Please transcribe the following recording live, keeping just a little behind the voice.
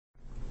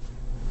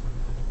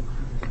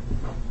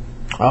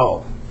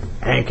Oh,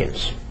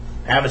 Hankins.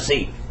 Have a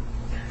seat.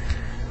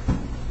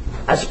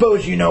 I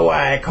suppose you know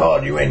why I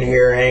called you in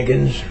here,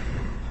 Hankins.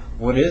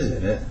 What is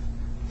it?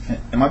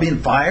 Am I being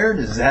fired?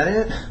 Is that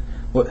it?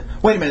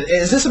 Wait a minute.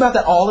 Is this about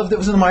that olive that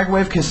was in the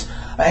microwave? Because,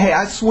 hey,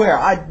 I swear,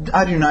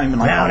 I do not even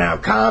like... Now,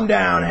 calm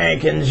down,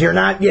 Hankins. You're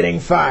not getting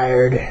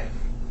fired.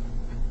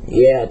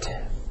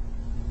 Yet.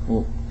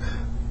 Well,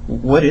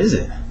 what is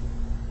it?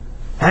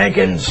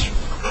 Hankins,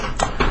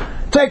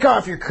 take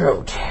off your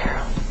coat.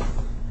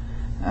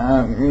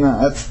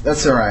 No,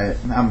 that's all right.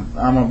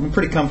 I'm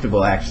pretty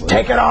comfortable, actually.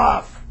 Take it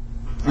off.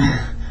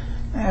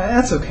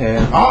 That's okay.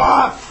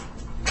 Off!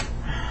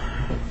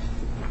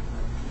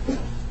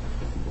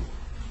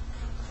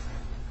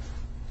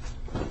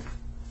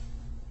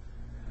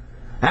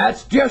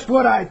 That's just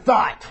what I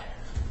thought.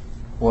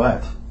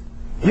 What?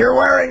 You're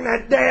wearing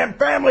that damn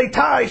Family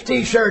Ties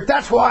t-shirt,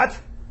 that's what.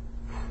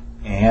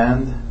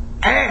 And?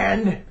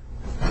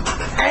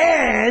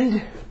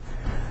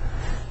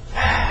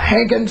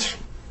 Hankins,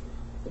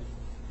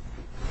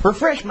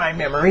 refresh my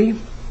memory.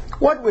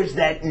 What was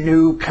that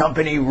new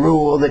company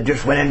rule that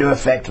just went into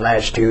effect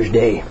last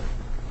Tuesday?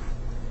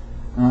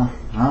 I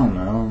don't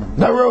know.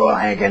 The rule,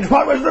 Hankins.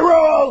 What was the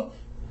rule?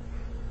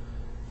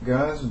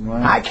 Guys,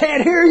 I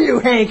can't hear you,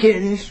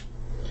 Hankins.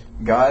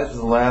 Guys with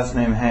the last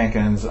name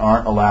Hankins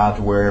aren't allowed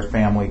to wear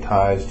Family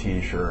Ties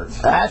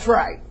t-shirts. That's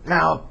right.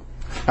 Now,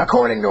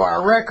 according to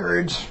our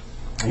records,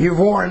 you've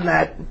worn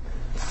that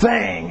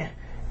thing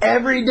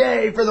every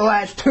day for the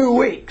last 2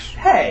 weeks.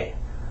 Hey,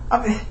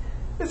 I mean,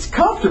 it's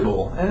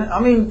comfortable. And, I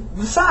mean,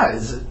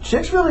 besides,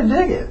 chicks really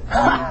dig it.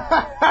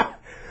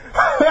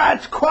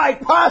 That's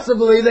quite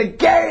possibly the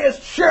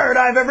gayest shirt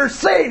I've ever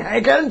seen,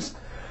 Hankins.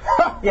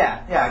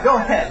 Yeah, go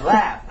ahead,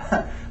 laugh.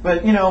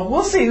 But, you know,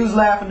 we'll see who's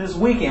laughing this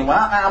weekend when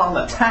I'm out on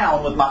the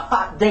town with my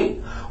hot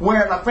date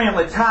wearing my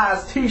Family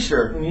Ties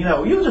t-shirt. And, you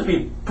know, you'll just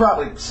be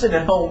probably sitting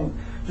at home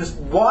just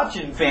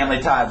watching Family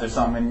Ties or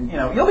something. And, you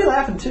know, you'll be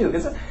laughing too,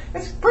 because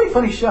it's a pretty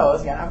funny show.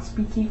 It's got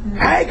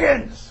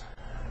Hankins!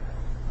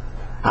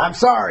 I'm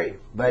sorry,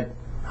 but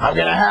I'm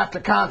going to have to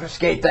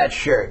confiscate that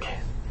shirt.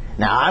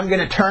 Now, I'm going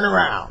to turn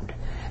around,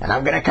 and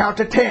I'm going to count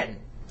to 10.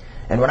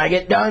 And when I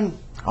get done,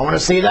 I want to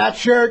see that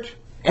shirt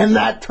in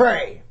that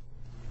tray.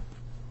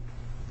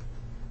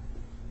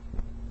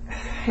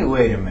 Hey,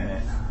 wait a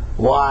minute.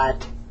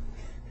 What?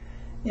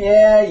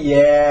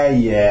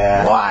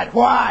 Yeah.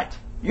 What?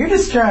 You're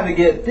just trying to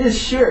get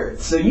this shirt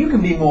so you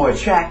can be more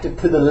attractive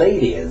to the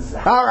ladies.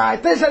 All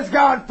right, this has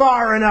gone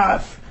far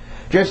enough.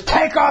 Just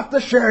take off the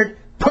shirt,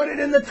 put it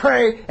in the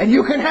tray, and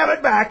you can have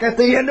it back at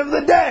the end of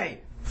the day.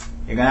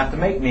 You're going to have to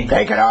make me.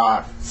 Take it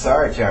off.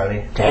 Sorry,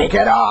 Charlie. Take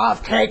it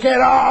off. Hey, what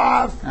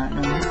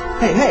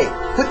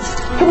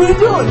are you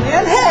doing,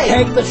 man? Hey!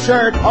 Take the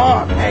shirt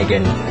off,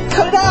 Hankins.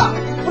 Cut it out!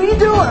 What are you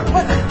doing?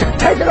 What?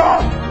 Take it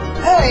off!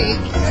 Hey!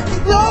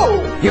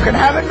 No! You can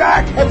have it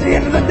back at the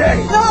end of the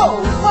day.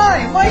 No!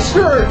 Mine! My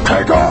shirt!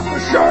 Take off the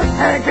shirt,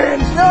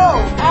 Hankins! No!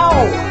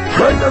 Ow!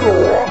 Take it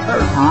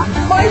off!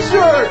 My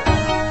shirt!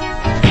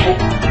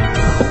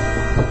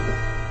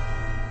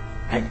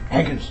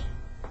 Hankins.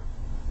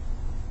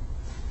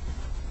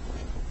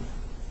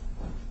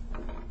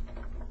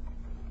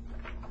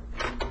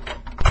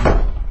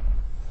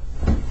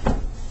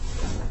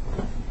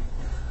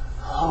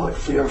 Oh, it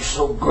feels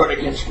so good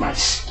against my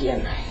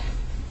skin.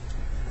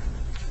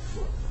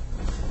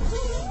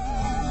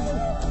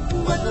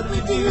 What would we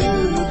do,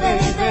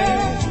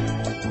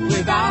 baby,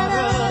 without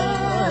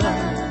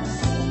us?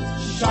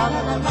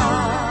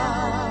 Sha-la-la-la.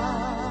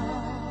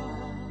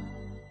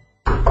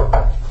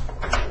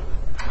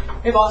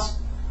 Hey, boss.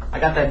 I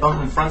got that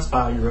bump in front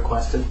spot you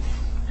requested.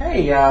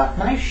 Hey,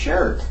 nice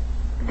shirt.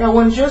 I got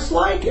one just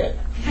like it.